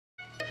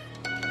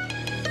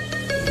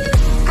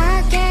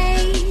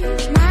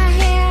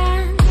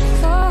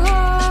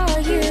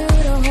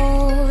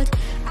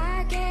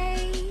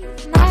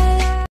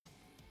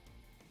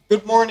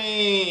Good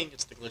morning!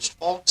 It's the Glitched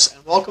Fox,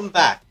 and welcome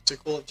back to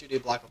Call of Duty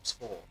Black Ops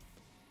 4.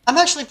 I'm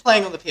actually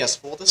playing on the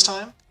PS4 this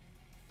time.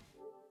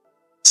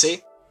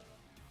 See?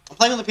 I'm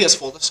playing on the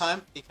PS4 this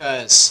time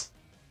because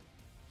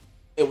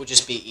it would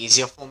just be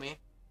easier for me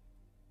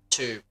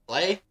to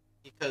play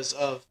because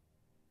of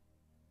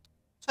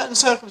certain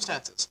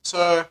circumstances.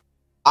 So,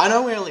 I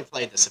know we only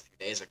played this a few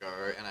days ago,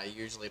 and I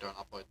usually don't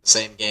upload the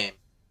same game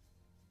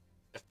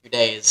in a few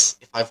days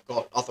if I've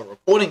got other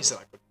recordings that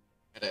I could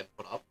edit and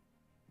put up.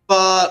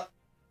 But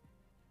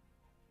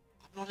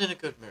I'm not in a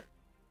good mood,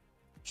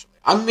 actually.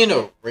 I'm in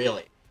a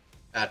really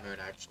bad mood,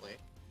 actually.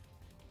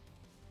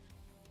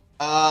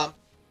 Long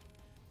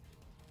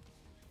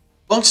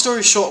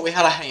story short, we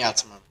had a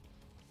Hangouts moment.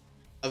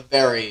 A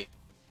very,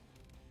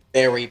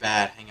 very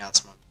bad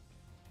Hangouts moment.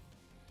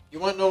 You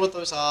won't know what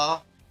those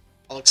are.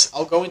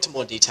 I'll go into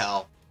more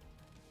detail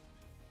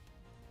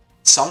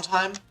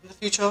sometime in the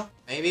future,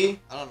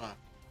 maybe? I don't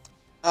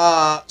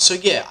know. So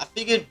yeah, I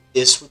figured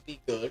this would be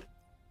good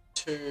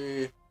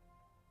to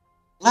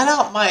let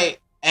out my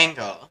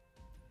anger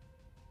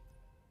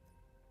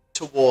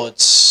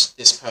towards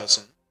this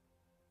person,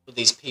 or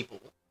these people,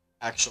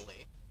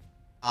 actually.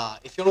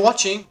 If you're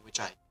watching,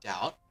 which I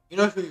doubt, you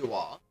know who you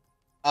are.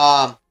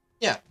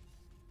 Yeah.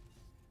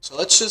 So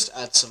let's just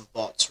add some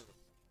bots real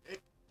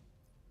quick.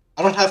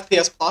 I don't have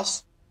PS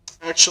Plus,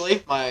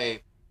 actually.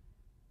 My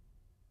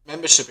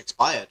membership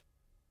expired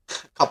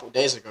a couple of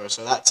days ago,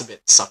 so that's a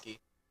bit sucky.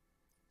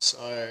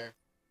 So,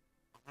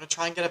 I'm gonna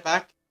try and get it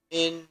back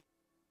in,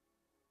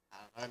 I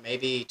don't know,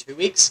 maybe 2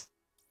 weeks,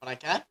 when I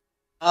can.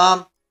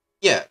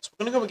 Yeah, so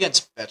we're gonna go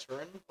against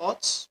veteran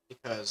bots,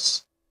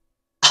 because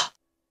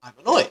I'm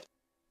annoyed.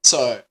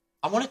 So,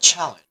 I want a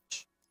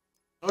challenge.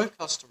 No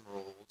custom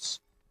rules.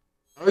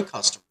 No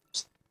custom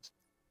rules.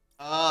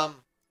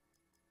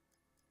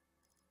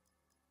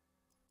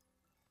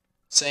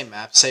 Same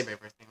map, same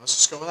everything. Let's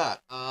just go with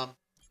that. My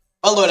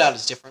loadout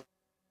is different.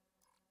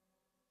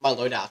 My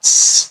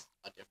loadouts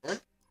are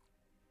different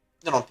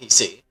than on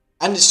PC.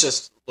 And it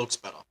just looks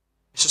better.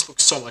 It just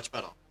looks so much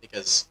better,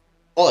 because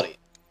quality.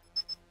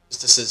 Because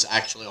this is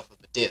actually off of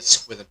a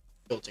disc with a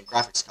built-in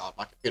graphics card.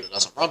 My computer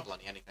doesn't run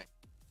bloody anything.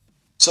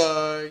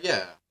 So,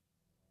 yeah.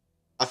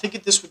 I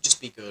figured this would just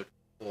be good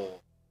for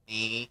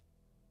me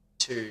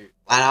to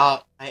let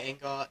out my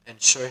anger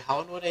and show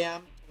how annoyed I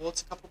am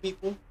towards a couple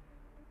people.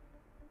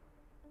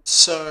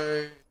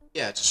 So,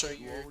 yeah, to show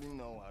you. You already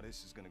know how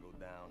this is gonna go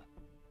down.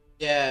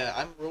 Yeah,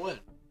 I'm ruined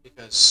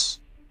because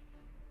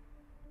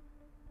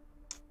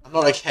I'm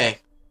not okay.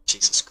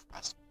 Jesus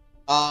Christ.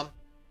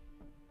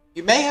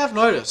 You may have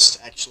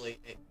noticed, actually,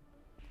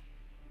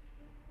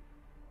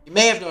 you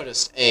may have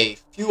noticed a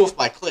few of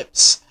my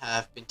clips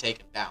have been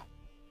taken down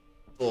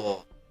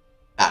for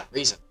that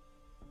reason.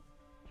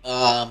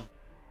 As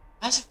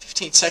of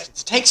 15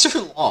 seconds, it takes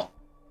too long.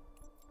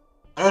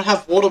 I don't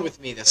have water with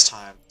me this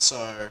time,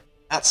 so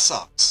that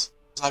sucks.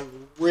 Because I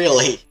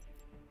really,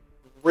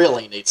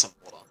 really need some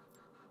water.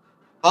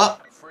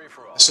 But,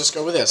 let's just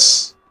go with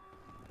this.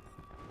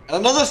 And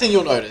another thing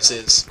you'll notice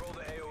is...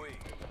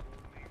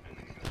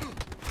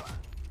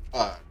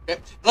 okay.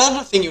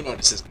 Another thing you'll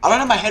notice is, I don't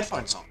have my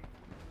headphones on.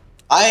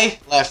 I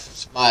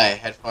left my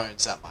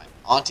headphones at my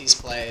auntie's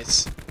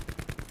place,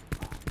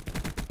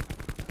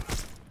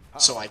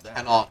 so I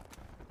cannot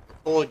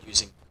record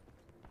using...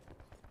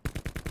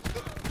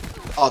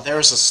 Oh, there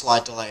is a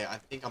slight delay. I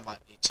think I might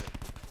need to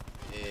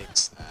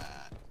fix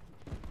that.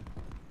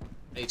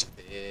 I need to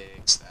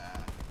fix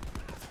that.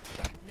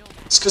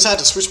 It's because I had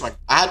to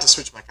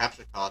switch my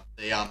capture card.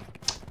 The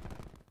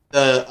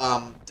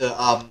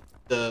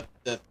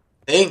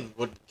thing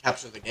wouldn't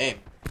capture the game.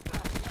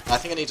 I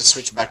think I need to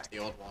switch back to the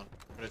old one.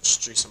 I'm gonna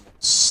just do some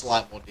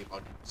slight more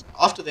debugging. So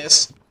after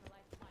this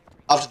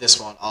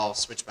one, I'll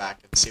switch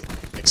back and see if we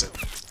can fix it.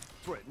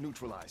 Threat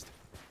neutralized.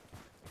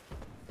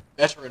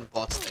 Veteran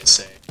bots, they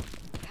say.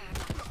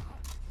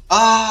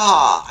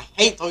 I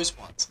hate those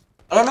ones.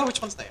 I don't know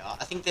which ones they are.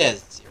 I think they're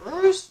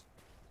zeros?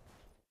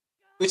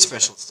 Which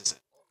specialist is it?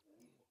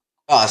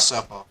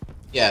 Serpo.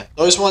 Yeah,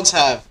 those ones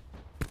are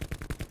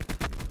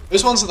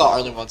the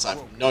only ones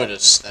I've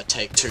noticed that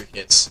take 2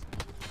 hits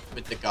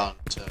with the gun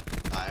to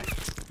die.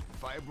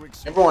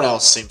 Everyone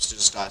else seems to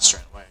just die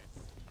straight away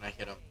when I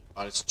hit them,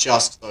 but it's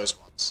just those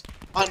ones.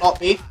 Might not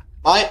be.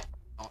 Might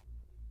not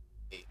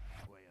be.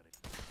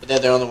 But they're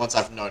the only ones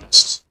I've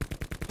noticed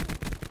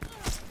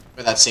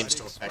where that seems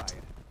to affect.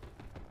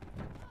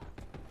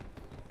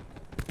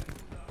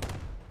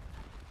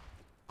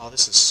 Oh,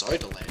 this is so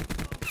delayed.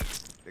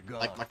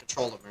 Like, my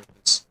controller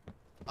movements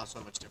are so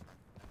much different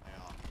than they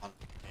are on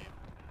the game.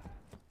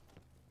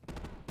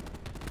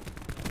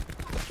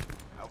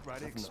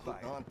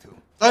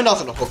 No,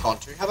 nothing to hook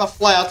onto. How about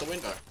fly out the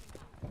window?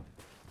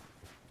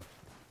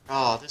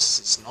 Oh, this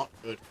is not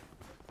good.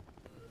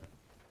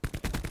 I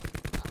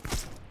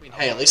mean,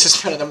 hey, at least it's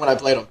better than when I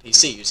played on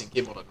PC using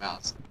keyboard and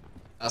mouse.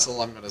 That's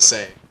all I'm gonna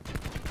say.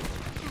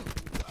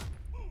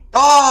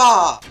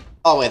 Ah!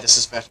 Oh wait, this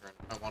is veteran.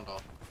 No wonder.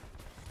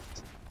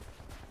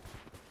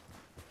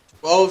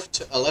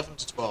 11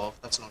 to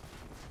 12. That's not.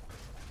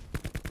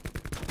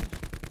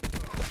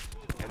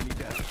 Enemy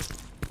down.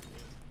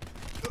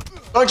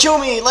 Don't kill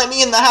me! Let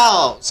me in the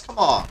house! Come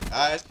on,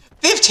 guys.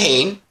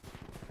 15?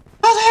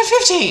 Oh, they had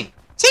 15!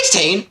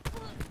 16?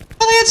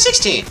 Oh, they had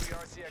 16!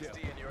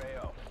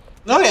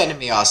 No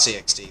enemy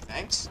RCXD,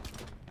 thanks.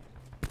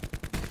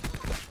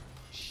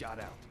 Shot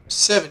out.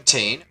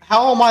 17?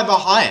 How am I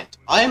behind?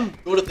 I am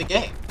good at the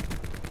game.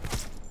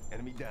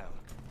 Enemy down.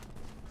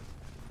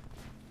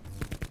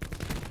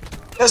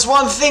 There's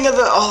one thing of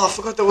the... Oh, I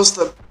forgot there was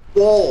the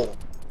wall.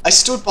 I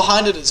stood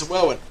behind it as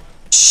well and...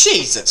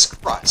 Jesus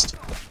Christ.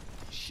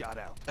 Shot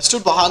out. I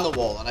stood behind the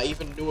wall and I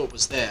even knew it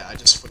was there. I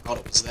just forgot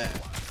it was there.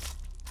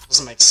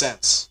 Doesn't make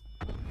sense.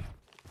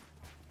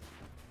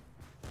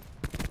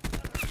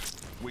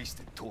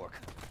 Wasted torque.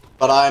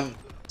 But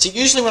so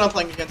usually when I'm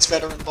playing against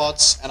veteran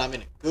bots and I'm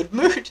in a good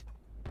mood,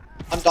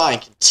 I'm dying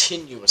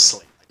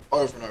continuously, like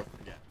over and over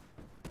again.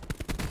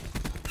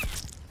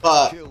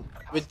 But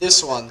with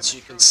this one, so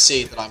you can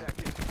see that I'm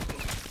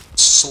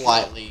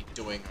slightly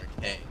doing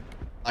okay.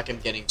 Like I'm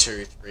getting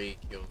 2, 3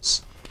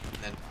 kills,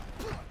 and then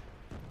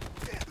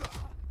die.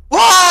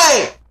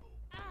 Why?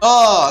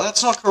 Oh,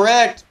 that's not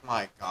correct,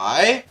 my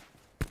guy.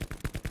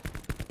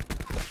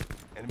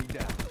 Enemy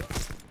down.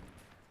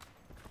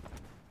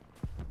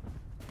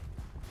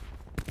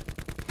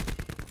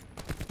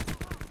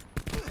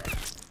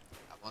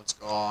 That one's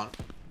gone.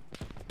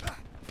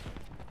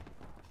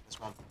 There's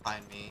one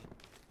behind me.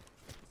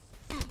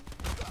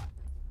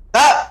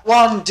 That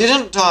one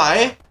didn't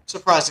die,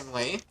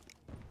 surprisingly.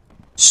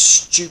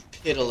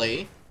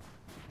 Stupidly.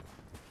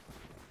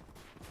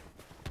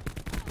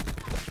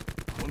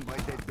 One by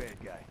dead bad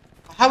guy.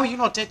 How are you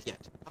not dead yet?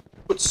 I've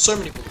put so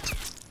many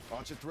bullets.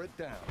 Launch a threat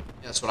down.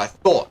 Yeah, that's what I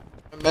thought.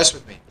 Don't mess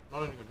with me. I'm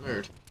not in a good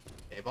mood.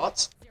 Okay,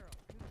 bots?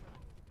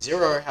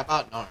 0, how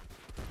about no?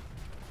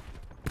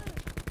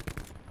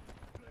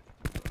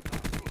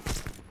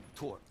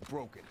 Torque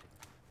broken.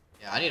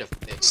 Yeah, I need to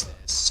fix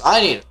this.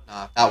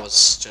 Nah, that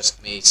was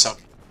just me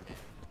sucking.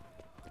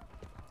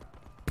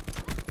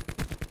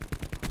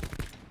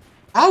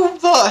 How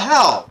the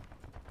hell?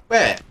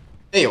 Where?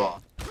 There you are.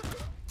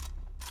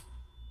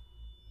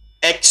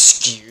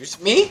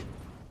 Excuse me?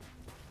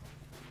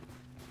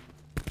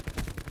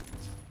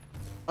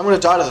 I'm gonna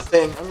die to the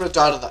thing. I'm gonna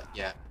die to that.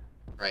 Yeah.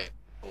 Great.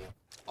 Cool.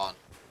 On.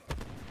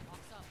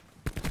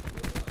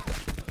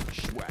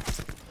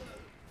 Schwack.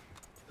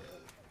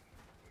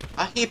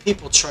 I hear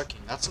people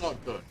choking. That's not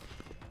good.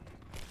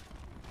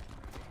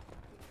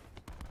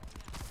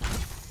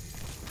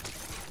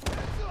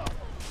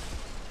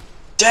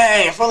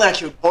 Dang, if only I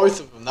killed both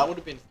of them, that would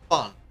have been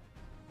fun.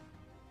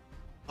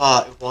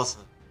 But it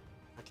wasn't.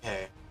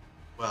 Okay,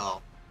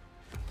 well.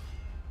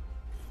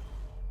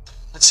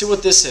 Let's see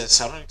what this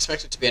is. I don't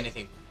expect it to be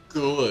anything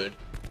good.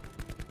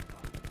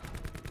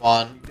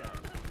 1,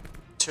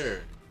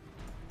 2.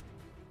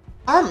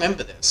 I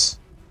remember this.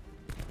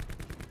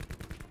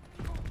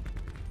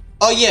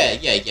 Oh yeah.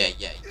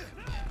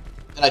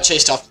 And I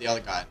chased after the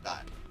other guy and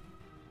died.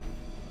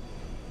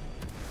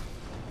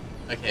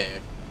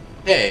 Okay.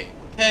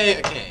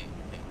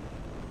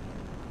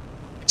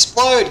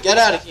 Explode! Get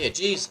out of here!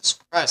 Jesus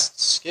Christ!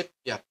 Skip.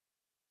 Yeah.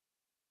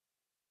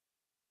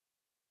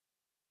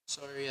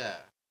 So yeah,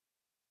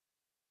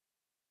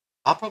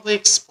 I'll probably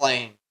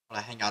explain what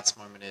a Hangouts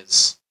moment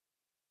is.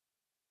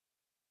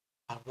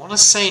 I want to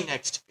say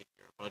next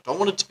video, but I don't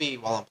want it to be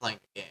while I'm playing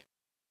the game.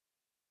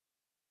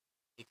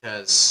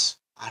 Because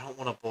I don't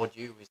want to bore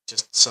you with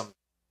just some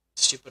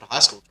stupid high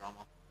school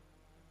drama.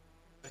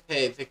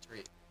 Okay,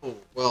 victory. Cool.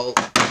 Well,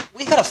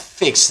 we gotta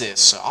fix this,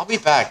 so I'll be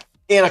back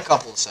in a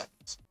couple of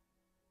seconds.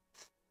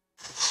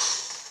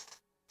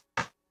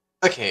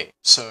 Okay,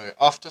 so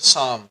after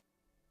some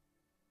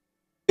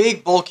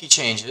big bulky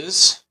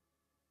changes,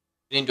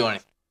 we didn't do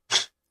anything.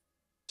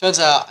 Turns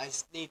out I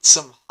need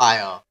some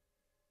higher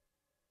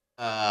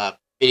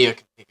video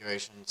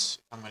configurations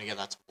if I'm going to get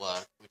that to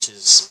work, which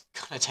is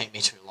going to take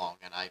me too long,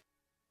 and I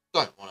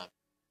don't want to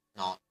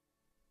not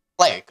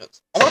play,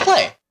 because I want to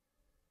play.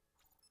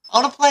 I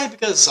want to play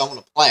because I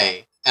want to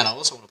play, and I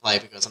also want to play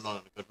because I'm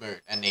not in a good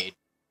mood and need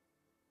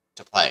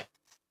to play.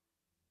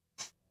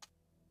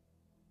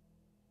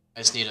 I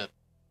just need to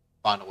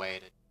find a way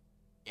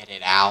to get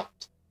it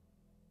out.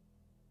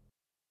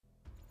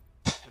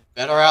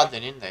 Better out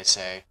than in, they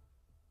say.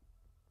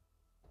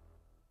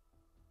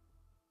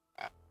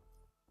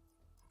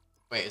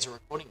 Wait, is it a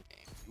recording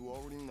game? You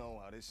already know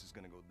how this is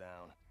gonna go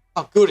down.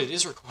 Oh, good, it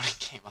is a recording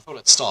game. I thought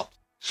it stopped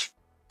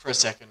for a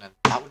second, and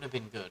that wouldn't have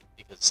been good,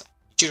 because I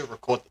need you to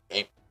record the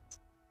game.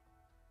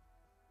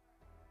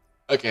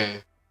 Okay,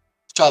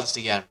 let's try this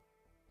again.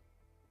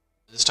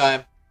 This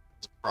time,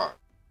 it's pro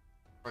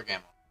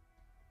gamer.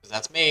 Because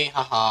that's me,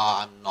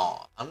 haha, I'm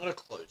not. I'm gonna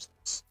close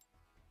this.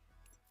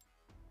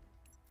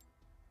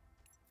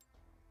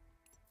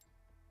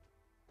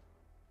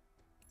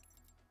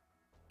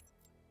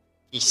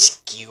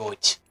 He's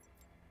cute.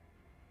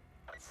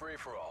 Free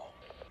for all.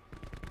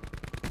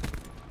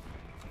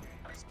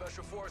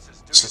 Special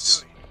forces do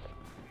duty.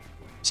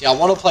 See, I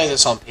want to play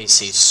this on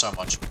PC so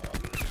much more,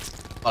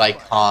 but I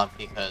can't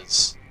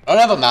because I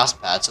don't have a mouse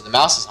pad, so the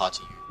mouse is hard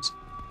to use.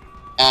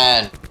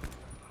 And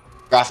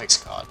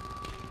graphics card.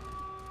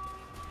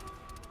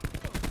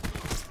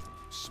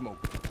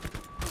 Smoke.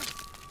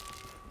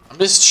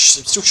 I'm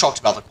still shocked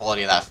about the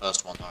quality of that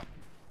first one though.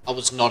 I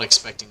was not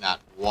expecting that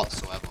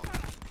whatsoever.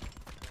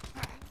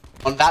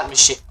 On that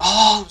machine,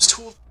 oh, it was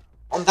two.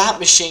 On that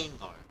machine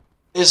though,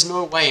 there's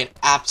no way in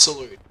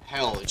absolute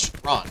hell it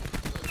should run.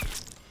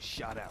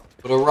 Shot out.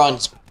 But it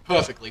runs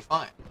perfectly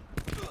fine.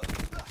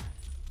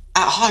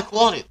 At high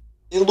quality.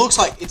 It looks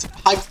like it's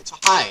high. It's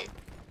high.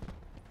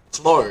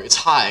 It's low. It's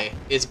high.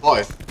 It's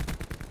both.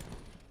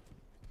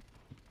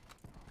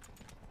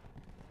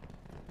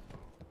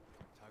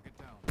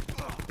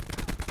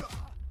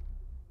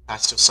 I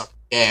still suck at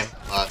the game,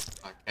 but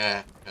I don't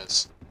care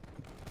because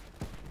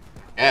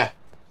yeah.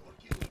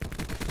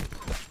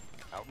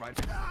 Outright.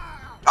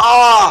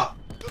 Ah!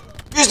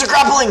 Use the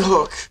grappling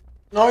hook.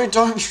 No,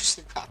 don't use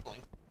the grappling.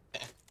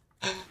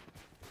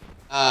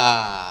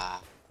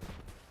 Ah,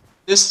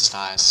 this is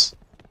nice.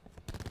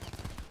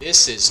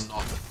 This is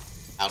not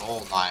at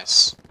all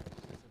nice.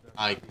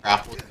 I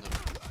grappled in the...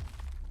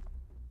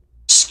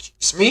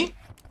 Excuse me?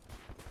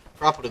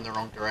 Grappled in the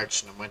wrong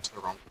direction and went to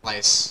the wrong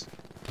place.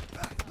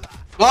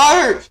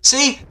 No!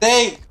 See?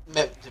 They...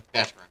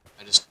 Veteran.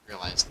 I just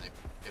realized they...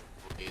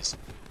 difficulties.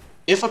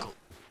 Difficult.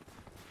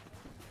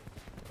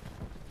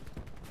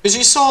 Because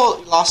you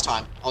saw last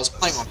time, I was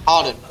playing on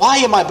hardened. Why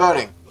am I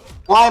burning?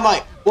 Why am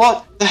I...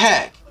 What the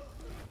heck?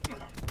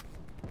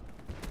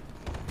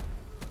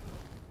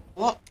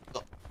 What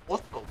the...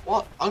 What the...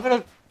 What? I'm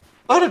gonna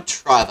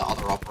try the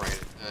other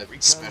operator,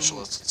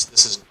 specialist.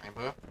 This isn't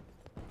Rainbow.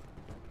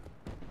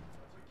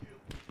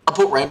 I'll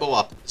put Rainbow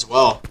up as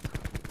well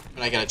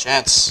when I get a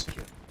chance.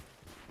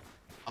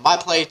 I might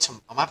play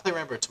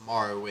Rainbow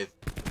tomorrow with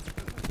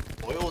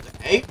Boiled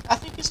Egg, I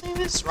think his name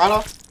is, right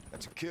off.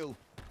 That's a kill.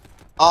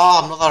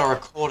 Oh, I'm not allowed to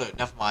record it.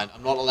 Never mind.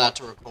 I'm not allowed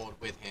to record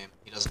with him.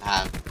 He doesn't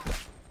have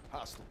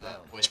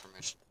voice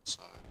permission,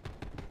 so...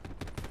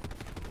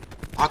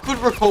 I could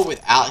record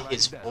without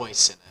his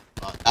voice in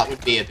it, but that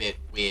would be a bit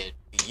weird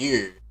for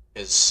you,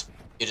 because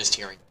you're just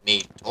hearing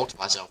me talk to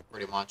myself,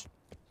 pretty much.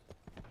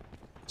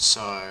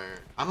 So,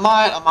 I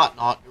might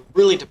not. It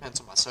really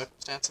depends on my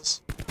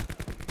circumstances.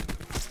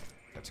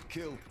 That's a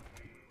kill.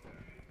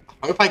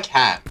 I hope I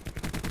can.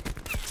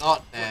 If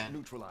not, then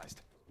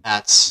Neutralized.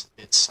 that's...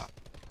 it sucks.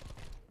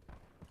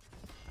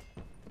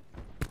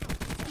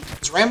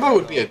 Because Rainbow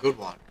would be a good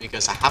one,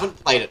 because I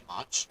haven't played it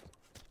much.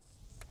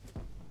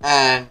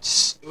 And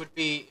it would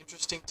be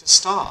interesting to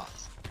start.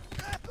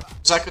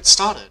 Because I could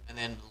start it and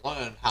then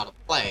learn how to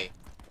playing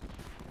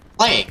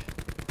it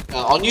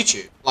on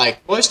YouTube,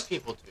 like most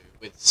people do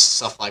with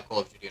stuff like Call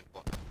of Duty and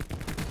Fortnite.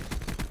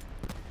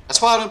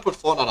 That's why I don't put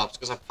Fortnite up,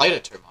 because I played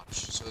it too much.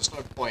 So there's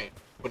no point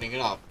putting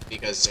it up,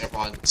 because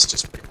everyone's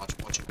just pretty much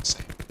watching the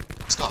same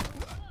stuff.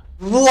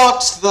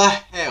 What the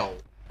hell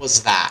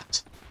was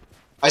that?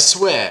 I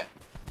swear.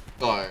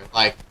 No,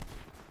 like,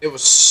 there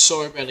was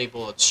so many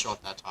bullets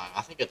shot that time.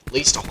 I think at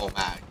least a whole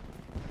mag.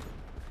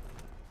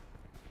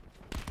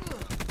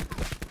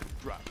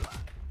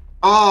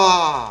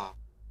 Ah!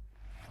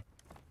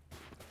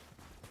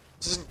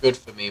 This isn't good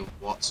for me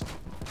whatsoever.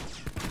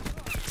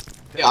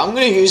 Yeah, I'm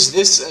gonna use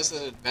this as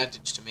an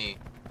advantage to me.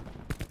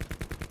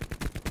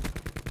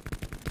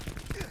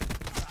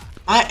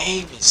 My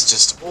aim is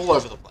just all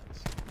over the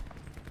place.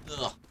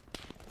 Ugh.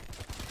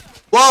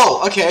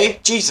 Whoa! Okay,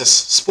 Jesus.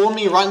 Spawn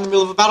me right in the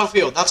middle of a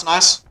battlefield. That's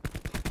nice.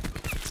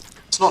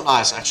 It's not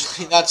nice,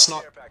 actually. That's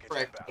not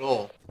correct at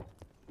all.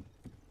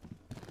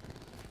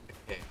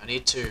 Okay, I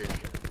need to...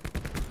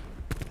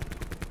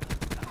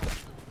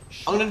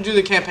 I'm gonna do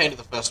the campaign to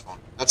the first one.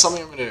 That's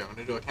something I'm gonna do. I'm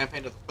gonna do a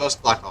campaign to the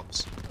first Black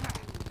Ops.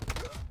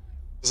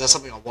 Because that's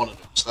something I want to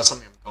do, so that's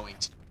something I'm going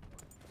to do.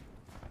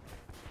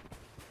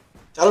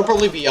 That'll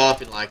probably be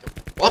up in like...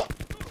 What?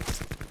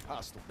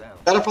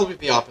 That'll probably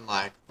be up in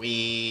like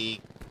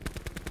week...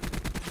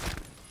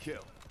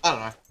 I don't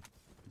know.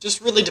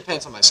 Just really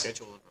depends on my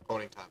schedule and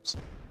recording times.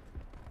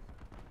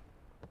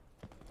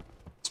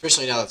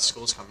 Especially now that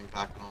school's coming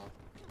back and all.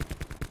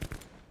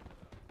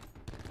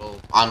 Well,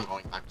 I'm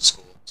going back to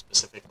school,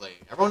 specifically.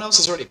 Everyone else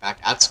is already back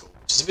at school,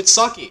 which is a bit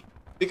sucky.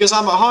 Because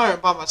I'm at home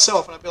by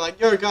myself and I'd be like,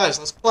 yo guys,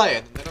 let's play,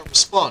 and then they don't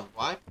respond.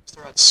 Why? Because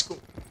they're at school.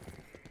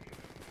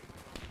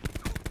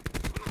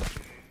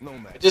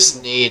 I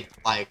just need,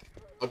 like,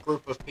 a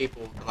group of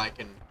people that I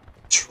can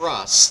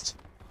trust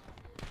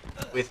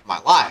with my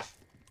life.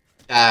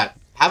 That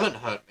haven't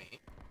hurt me.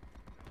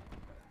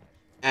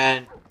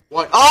 And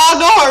what? Oh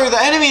no!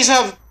 The enemies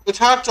have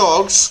attack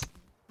dogs.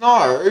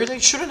 No, they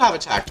shouldn't have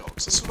attack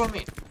dogs. This is what I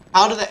mean.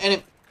 How do the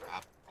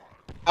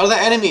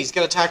enemies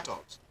get attack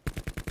dogs?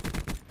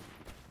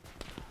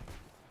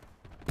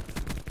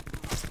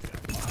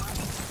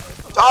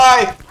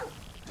 Die!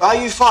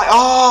 Die, you fight!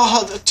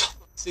 Oh,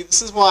 see,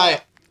 this is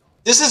why.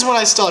 This is when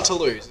I start to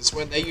lose. It's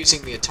when they're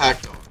using the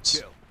attack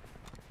dogs.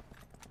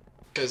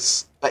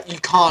 Because that you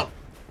can't.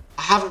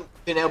 I haven't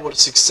been able to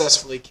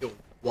successfully kill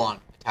one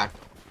attack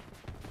dog.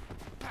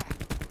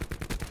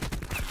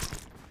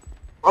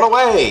 Run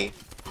away!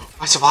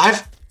 I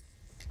survive?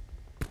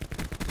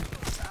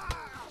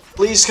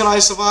 Please, can I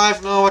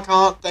survive? No, I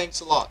can't. Thanks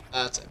a lot.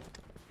 That's it.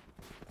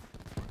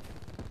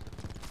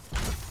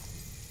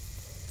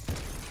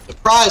 The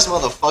prize,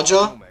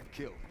 motherfudger. Nomad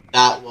killed.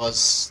 That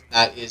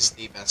is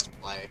the best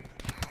play.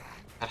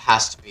 That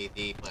has to be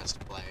the best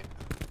play.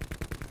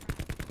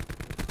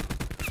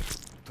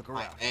 Took her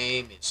My out.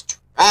 aim is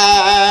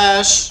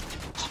trash.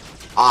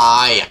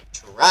 I am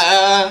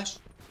trash.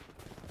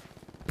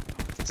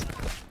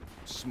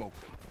 Smoke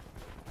them.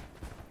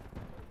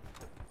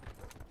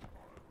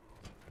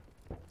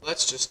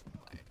 Let's just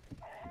play.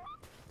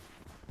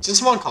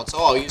 Since I'm on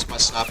console, I'll use my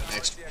sniper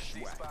next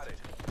week,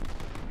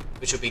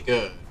 which will be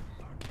good.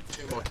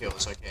 2 more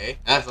kills, okay?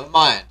 Never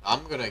mind.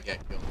 I'm gonna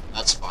get killed.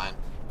 That's fine.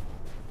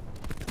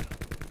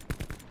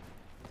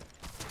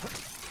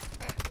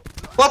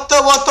 What,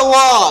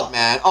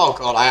 man? Oh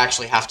god, I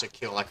actually have to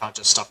kill. I can't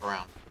just stuff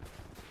around.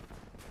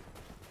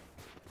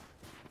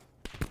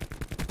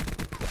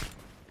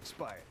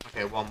 Expired.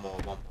 Okay, one more.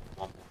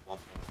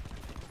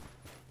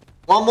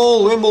 One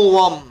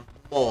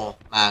more,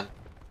 man.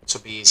 This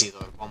will be easy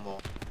though. One more.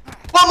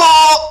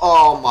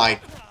 Oh my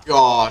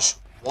gosh.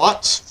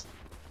 What?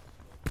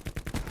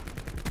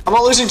 I'm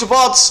not losing to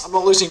bots. There's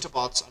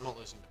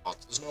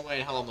no way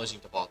in hell I'm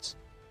losing to bots.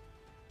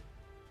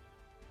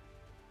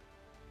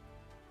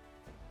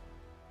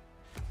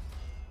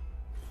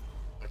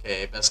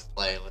 Okay, best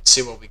play. Let's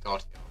see what we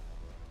got here.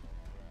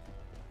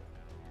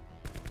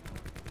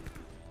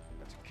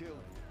 That's a kill.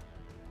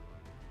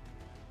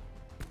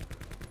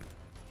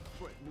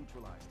 Threat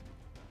neutralized.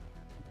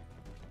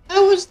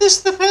 How was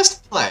this the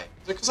best play?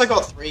 Is it because I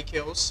got 3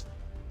 kills?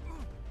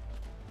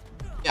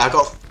 Yeah, I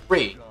got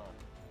 3. Gone.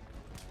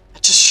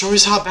 That just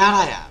shows how bad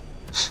I am.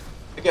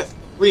 I get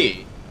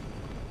 3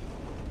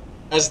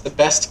 as the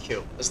best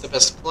kill, as the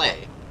best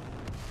play.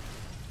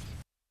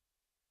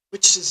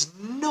 Which is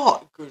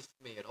not good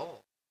for me at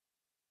all.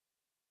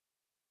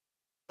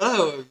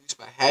 Oh, I use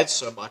my head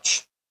so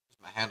much. Use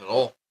my hand at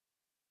all.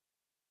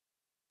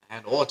 My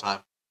hand all the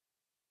time.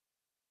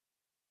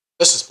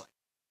 Let's just play.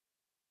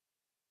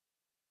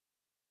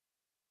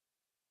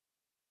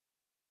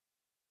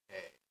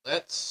 Okay,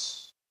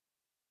 let's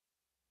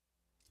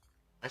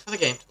wait for the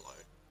game to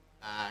load.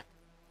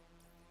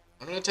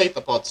 I'm gonna take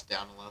the pods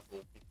down a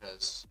level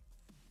because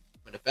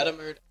I'm in a better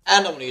mood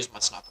and I want to use my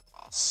sniper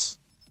class.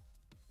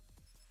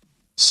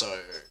 So, I'm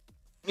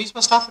gonna use my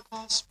sniper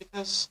class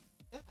because,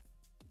 yeah.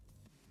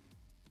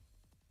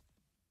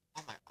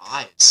 Oh, my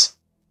eyes.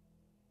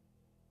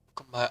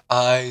 Look at my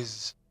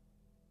eyes.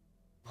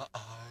 My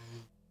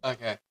eyes.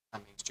 Okay,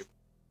 I'm being stupid.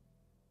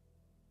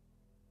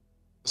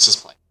 Let's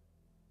just play.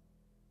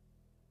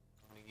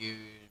 I'm gonna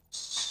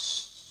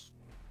use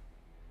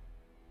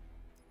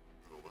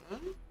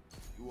Ruin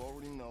You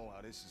already know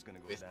how this is gonna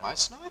go with down. my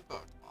sniper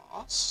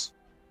class.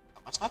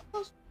 Got my sniper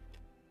class?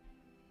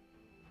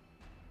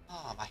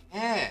 Ah, my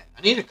hair.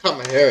 I need to cut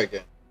my hair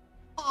again.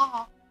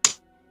 Ah.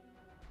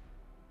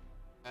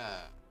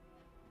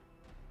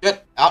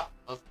 Get out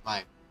of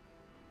my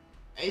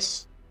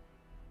face.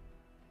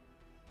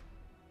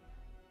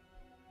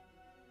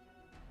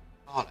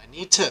 God, I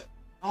need to...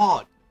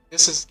 God,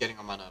 this is getting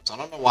on my nerves. I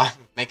don't know why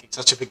I'm making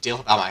such a big deal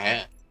about my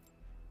hair.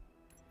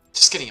 It's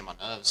just getting on my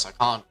nerves. I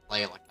can't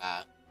play it like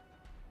that.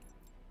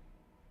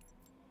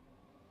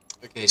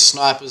 Okay,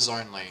 snipers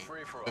only.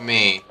 For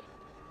me.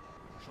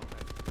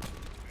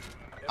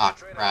 Ah,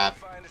 crap.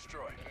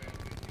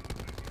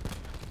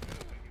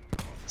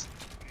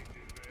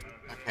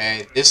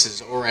 Okay, this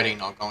is already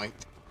not going.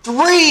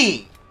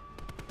 3!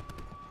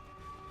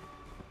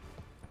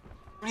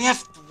 We have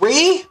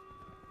 3?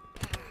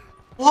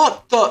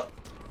 What the?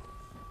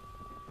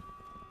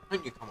 Why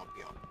don't you come up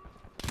here?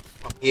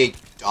 Up here, you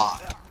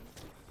die.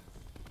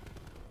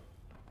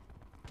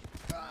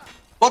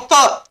 What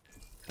the?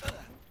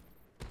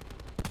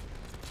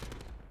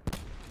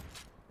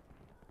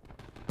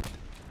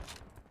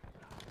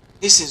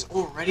 This is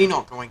already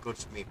not going good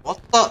for me.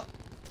 What the?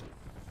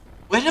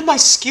 Where did my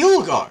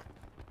skill go?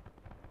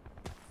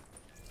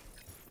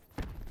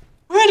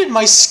 Where did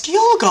my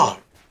skill go?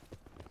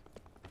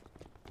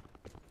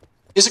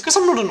 Is it because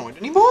I'm not annoyed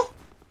anymore?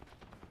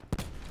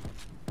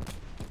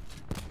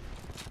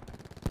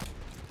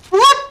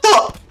 What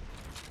the?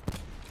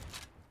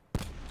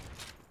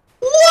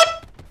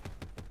 What?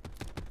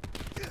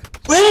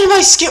 Where did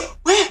my skill?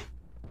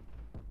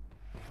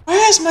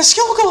 Where's my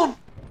skill gone?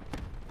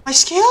 My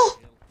skill?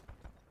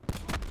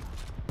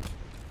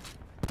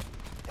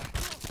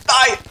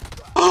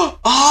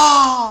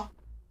 Ah!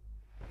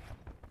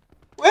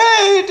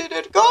 Where did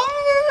it go?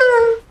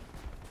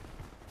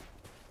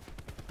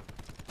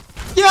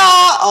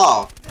 Yeah!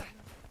 Oh.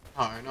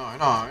 No.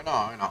 No!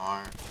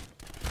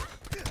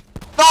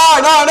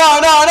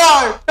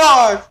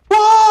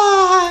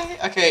 Why?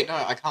 Okay, no,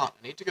 I can't.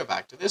 I need to go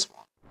back to this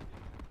one.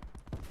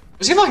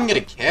 Let's see if I can get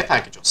a care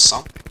package or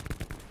something.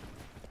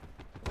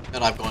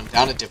 Then I've gone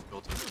down a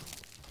difficulty.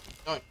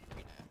 Don't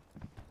be there.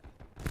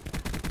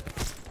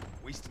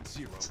 Wasted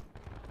 0.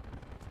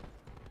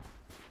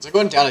 So I'm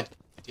going down a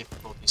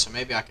difficulty, so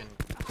maybe I can...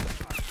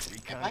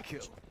 Recon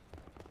kill.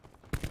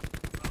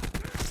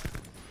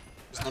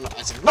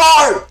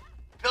 No!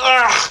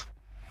 Ugh.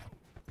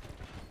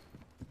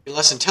 Be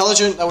less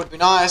intelligent, that would be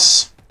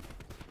nice.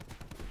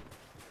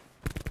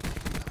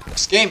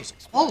 This game's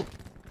all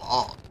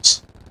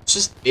bots. It's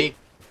just big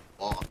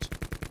bot.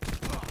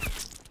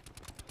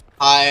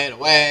 Hide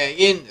away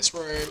in this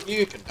room,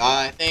 you can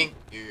die, thank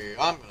you.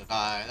 I'm gonna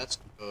die, that's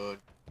good.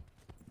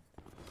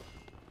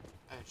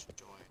 I should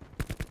join.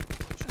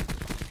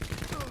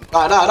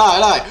 Die, die, die,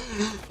 die!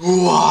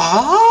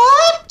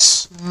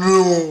 What?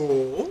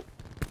 No!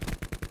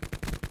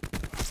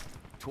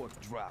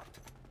 Torque dropped.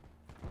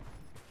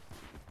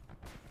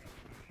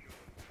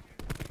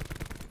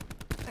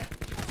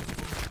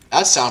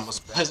 That sound was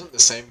pleasant, the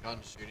same gun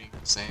shooting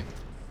the same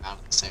amount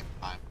at the same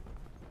time.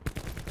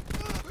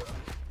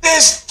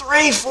 There's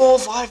 3, 4,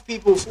 5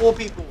 people, 4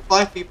 people,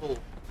 5 people,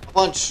 a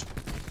bunch.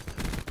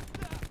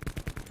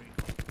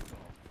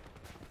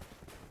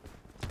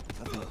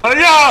 Oh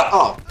yeah!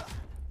 Oh.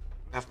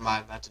 Never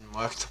mind, that didn't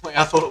work the way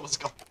I thought it was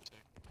going to.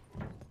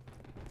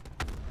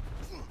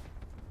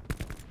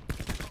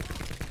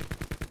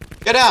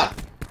 Get down!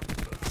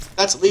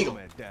 That's illegal.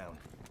 Down.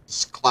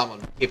 Just climb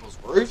on people's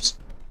roofs.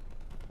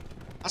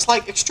 That's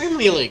like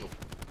extremely illegal.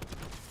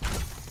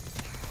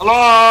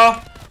 Hello?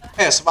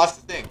 Hey, I survived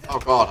the thing. Oh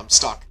god, I'm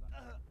stuck.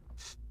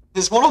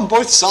 There's one on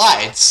both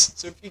sides.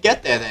 So if you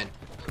get there then,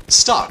 it's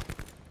stuck.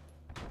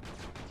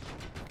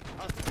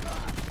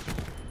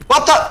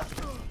 What the?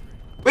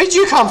 Where did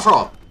you come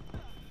from?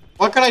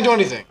 Why can't I do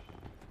anything?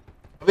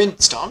 I've been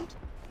stunned?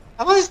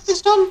 Have I been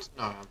stunned?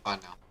 No, I'm fine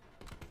now.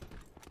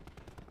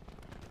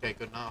 Okay,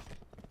 good enough.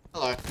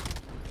 Hello.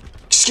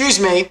 Excuse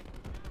me!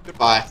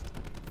 Goodbye.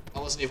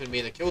 That wasn't even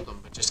me that killed them,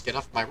 but just get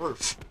off my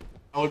roof.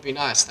 That would be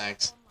nice,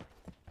 thanks.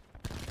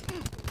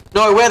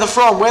 No, where the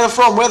from? Where the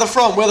from? Where the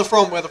from? Where the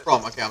from? Where the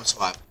from? Okay, I'm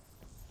surviving.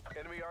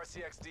 Enemy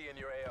RCXD in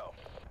your AO.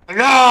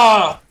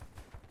 No!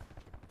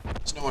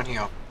 There's no one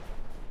here.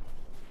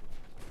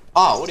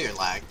 Oh, audio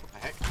lag. What the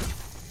heck?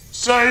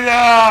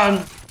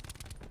 Cyan!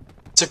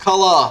 It's a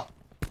color.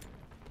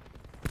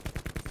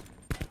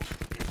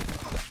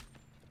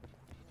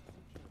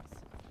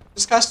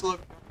 This guy's still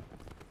over here.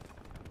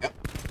 Yep.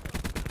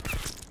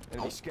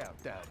 Enemy Nope.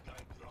 scout down.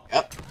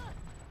 Yep.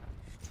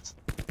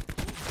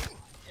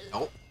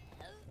 Nope.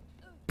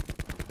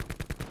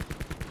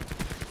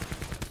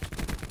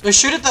 No,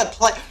 shoot at that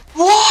plate.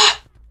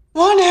 What?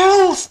 1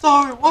 health,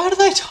 though. Why do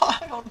they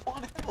die on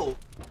 1 health?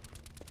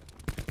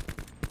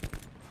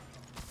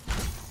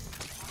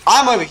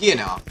 I'm over here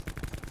now.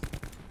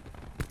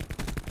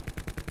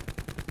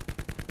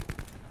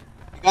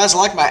 You guys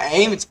like my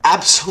aim? It's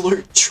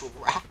absolute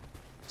trash.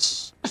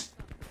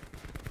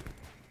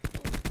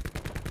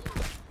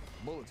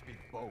 Bullets be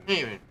bold.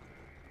 Even.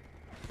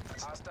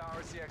 Hostile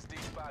RCXD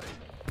spotted.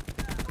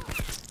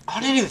 I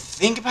didn't even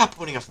think about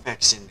putting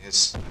effects in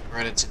this.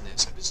 Credits in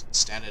this. I just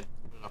standard.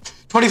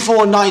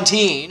 24,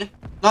 19.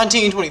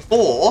 19,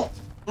 24.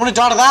 I want to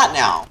die to that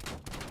now.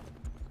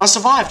 I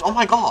survived. Oh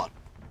my god.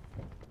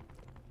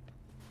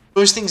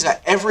 Those things are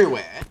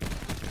everywhere.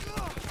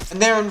 And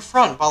they're in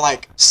front by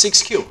like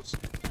 6 kills.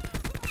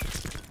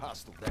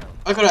 Hostile down.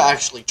 I gotta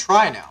actually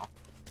try now.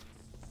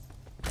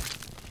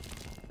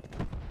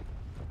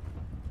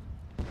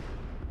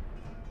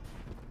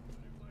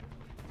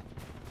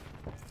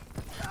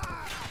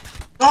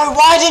 No,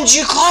 why didn't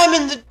you climb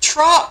in the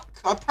truck?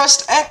 I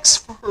pressed X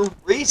for a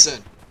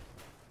reason.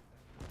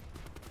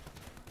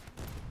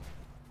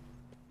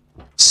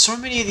 So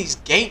many of these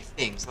gate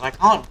things that I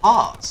can't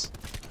pass.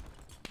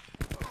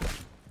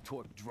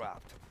 Torque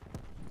dropped.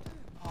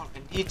 God,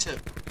 I need to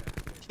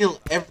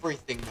kill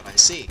everything that I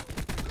see.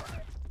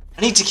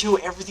 I need to kill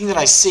everything that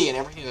I see and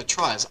everything that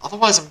tries,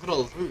 otherwise I'm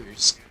gonna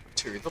lose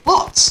to the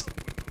bots.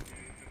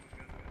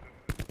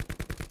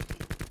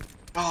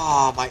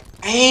 Ah, my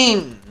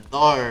aim,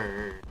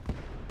 though.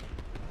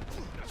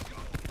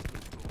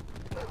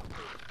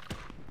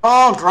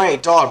 Oh,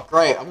 great, dog,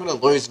 great. I'm gonna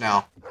lose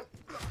now.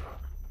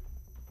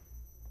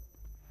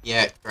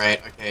 Yeah, great.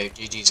 Okay,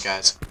 GG's,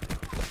 guys.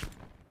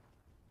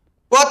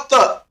 What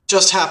the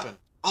just happened?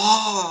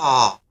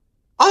 Ah,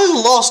 I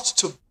lost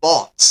to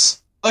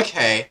bots.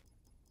 Okay.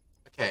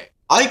 Okay,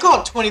 I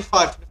got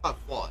 25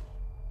 what?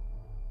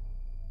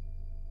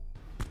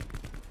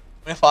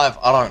 25,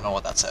 I don't know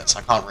what that says.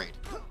 I can't read.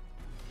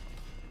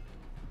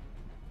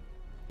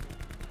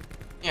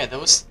 Yeah,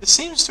 there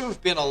seems to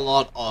have been a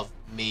lot of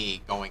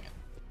me going and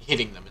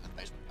hitting them in the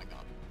face with my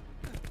gun.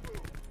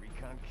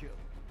 Recon kill.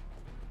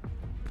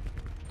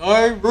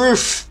 No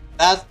roof!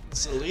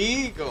 That's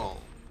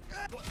illegal.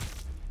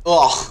 Ugh.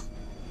 Oh,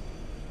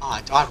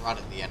 I died right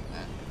at the end,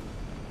 man.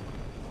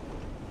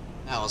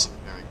 That wasn't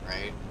very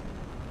great.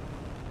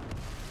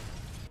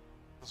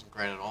 Wasn't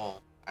great at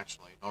all,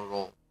 actually. Not at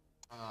all.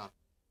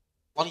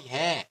 Bloody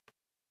hair.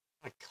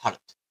 I'm gonna cut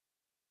it.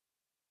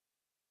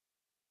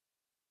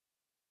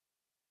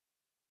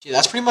 Gee,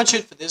 that's pretty much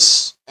it for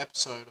this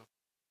episode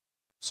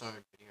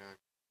video.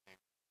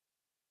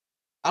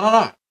 I don't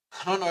know.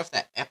 I don't know if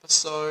they're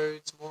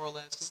episodes, more or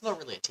less. It's not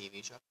really a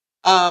TV show.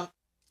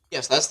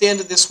 Yes, that's the end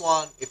of this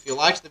one. If you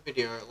liked the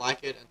video,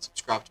 like it and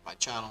subscribe to my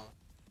channel.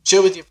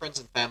 Share with your friends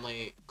and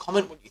family.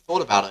 Comment what you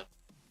thought about it.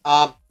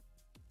 Um,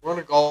 we're on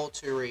a goal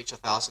to reach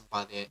 1,000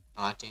 by the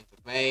 19th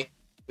of May.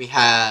 We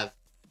have,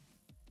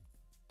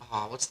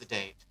 what's the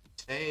date?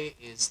 Today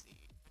is the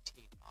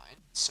 29th,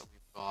 so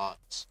we've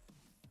got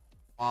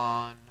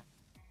one,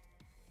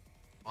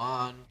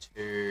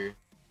 two,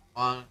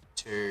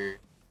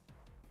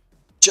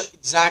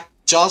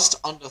 just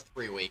under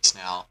 3 weeks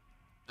now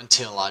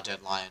until our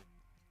deadline.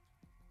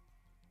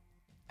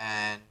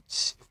 And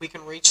if we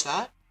can reach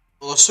that,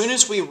 well, as soon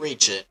as we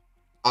reach it,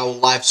 I will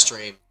live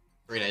stream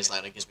 3 days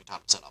later. It gives me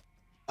time to set up.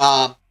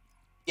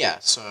 Yeah,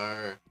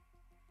 so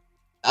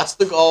that's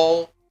the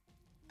goal,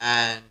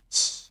 and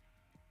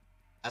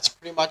that's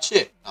pretty much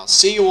it. I'll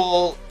see you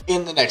all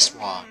in the next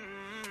one.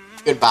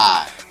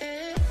 Goodbye.